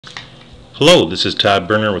Hello, this is Todd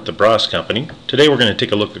Berner with the Bros Company. Today we're going to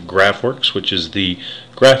take a look at GraphWorx, which is the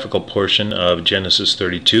graphical portion of Genesis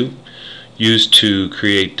 32, used to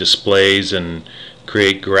create displays and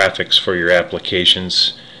create graphics for your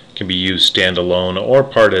applications. It can be used standalone or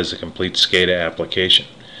part as a complete SCADA application.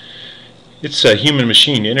 It's a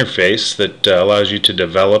human-machine interface that allows you to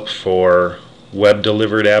develop for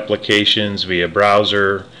web-delivered applications via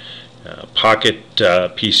browser, pocket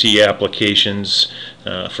PC applications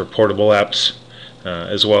for portable apps,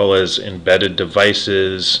 as well as embedded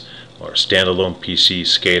devices or standalone PC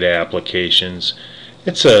SCADA applications.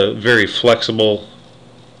 It's a very flexible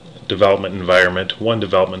development environment. One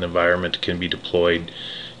development environment can be deployed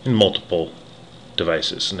in multiple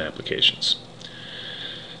devices and applications.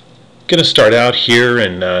 I'm going to start out here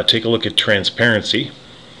and take a look at transparency.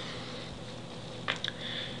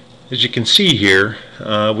 As you can see here,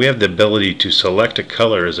 we have the ability to select a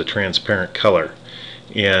color as a transparent color,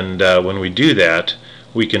 and when we do that,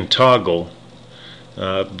 we can toggle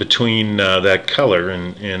between that color,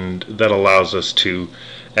 and that allows us to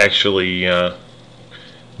actually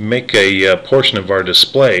make a portion of our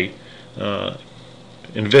display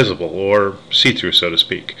invisible or see-through, so to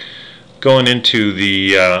speak. Going into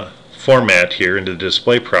the format here, into the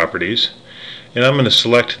display properties, and I'm going to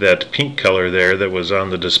select that pink color there that was on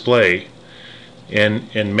the display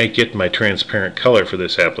and make it my transparent color for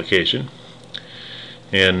this application.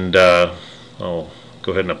 And I'll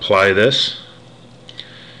go ahead and apply this.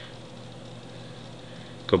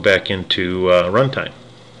 Go back into runtime.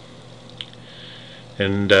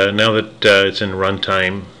 And now that it's in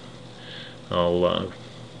runtime, I'll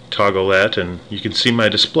toggle that, and you can see my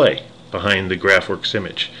display behind the GraphWorx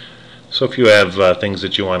image. So if you have things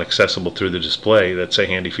that you want accessible through the display, that's a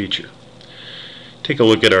handy feature. Take a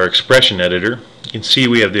look at our expression editor. You can see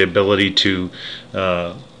we have the ability to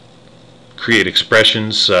create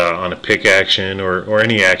expressions on a pick action or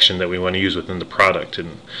any action that we want to use within the product,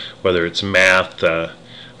 and whether it's math,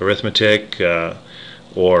 arithmetic,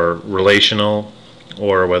 or relational,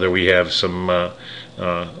 or whether we have some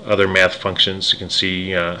other math functions. You can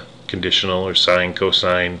see conditional or sine,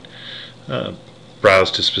 cosine,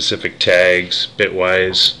 browse to specific tags,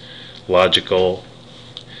 bitwise, logical,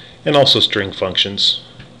 and also string functions.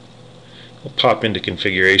 We'll pop into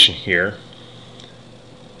configuration here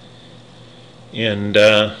and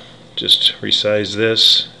just resize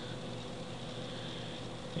this,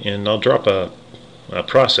 and I'll drop a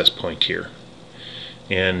process point here,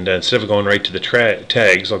 and instead of going right to the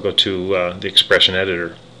tags, I'll go to the expression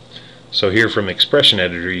editor. So here from expression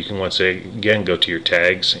editor, you can once again go to your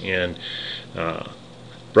tags and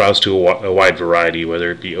browse to a wide variety,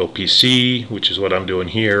 whether it be OPC, which is what I'm doing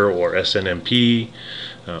here, or SNMP,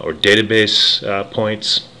 or database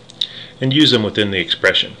points, and use them within the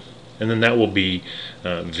expression. And then that will be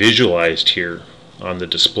visualized here on the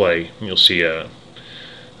display. You'll see a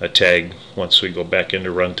tag once we go back into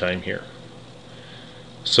runtime here.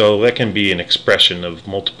 So that can be an expression of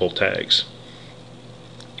multiple tags.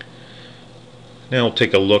 Now we'll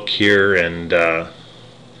take a look here and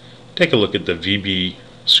take a look at the VB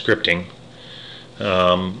scripting,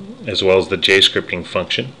 as well as the JScripting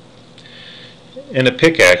function. And a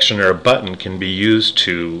pick action or a button can be used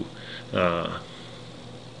to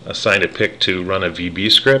assign a pick to run a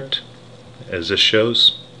VB script, as this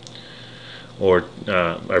shows, or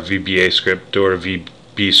a VBA script, or a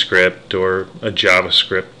VB script, or a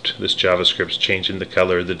JavaScript. This JavaScript's changing the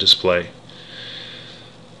color of the display.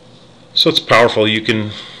 So it's powerful. You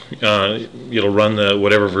can it'll run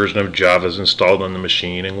whatever version of Java is installed on the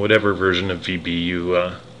machine and whatever version of VB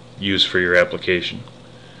you use for your application.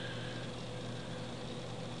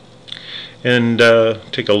 And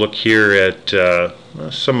take a look here at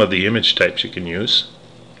some of the image types you can use.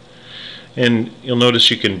 And you'll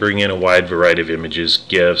notice you can bring in a wide variety of images: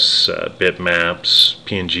 GIFs, bitmaps,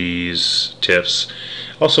 PNGs, TIFFs.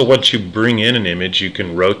 Also, once you bring in an image, you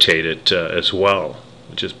can rotate it as well,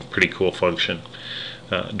 which is a pretty cool function.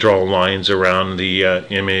 Draw lines around the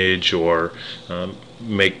image, or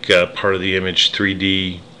make part of the image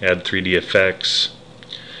 3D, add 3D effects,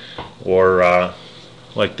 or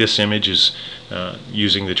like this image is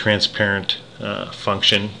using the transparent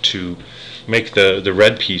function to make the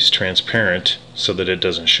red piece transparent so that it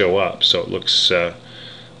doesn't show up, so it looks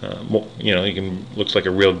looks like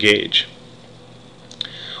a real gauge.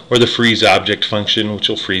 Or the freeze object function, which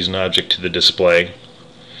will freeze an object to the display.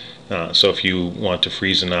 So if you want to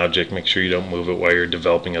freeze an object, make sure you don't move it while you're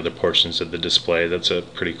developing other portions of the display. That's a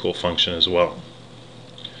pretty cool function as well.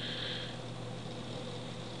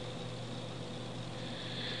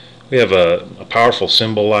 We have a powerful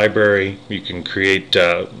symbol library. You can create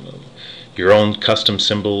your your own custom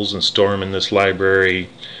symbols and store them in this library,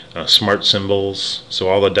 smart symbols, so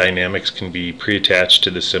all the dynamics can be pre-attached to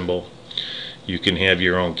the symbol. You can have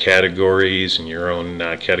your own categories and your own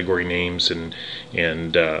category names and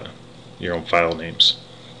your own file names.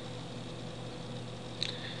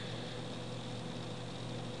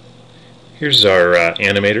 Here's our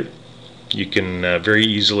animator. You can very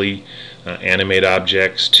easily animate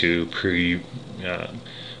objects to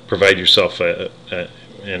provide yourself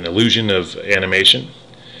an illusion of animation.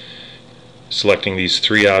 Selecting these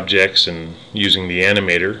three objects and using the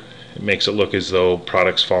animator, it makes it look as though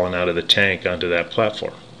product's fallen out of the tank onto that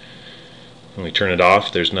platform. When we turn it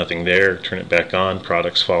off, there's nothing there. Turn it back on,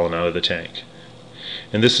 product's fallen out of the tank.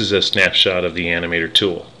 And this is a snapshot of the animator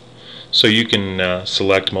tool. So you can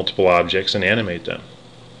select multiple objects and animate them.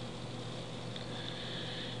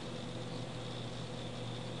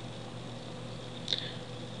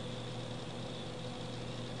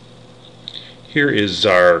 Here is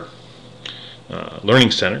our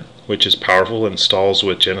Learning Center, which is powerful, installs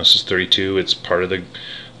with Genesis 32. It's part of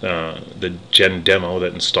the Gen demo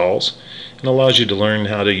that installs and allows you to learn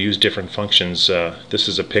how to use different functions. This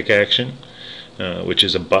is a pick action, which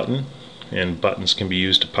is a button, and buttons can be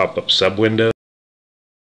used to pop up sub windows.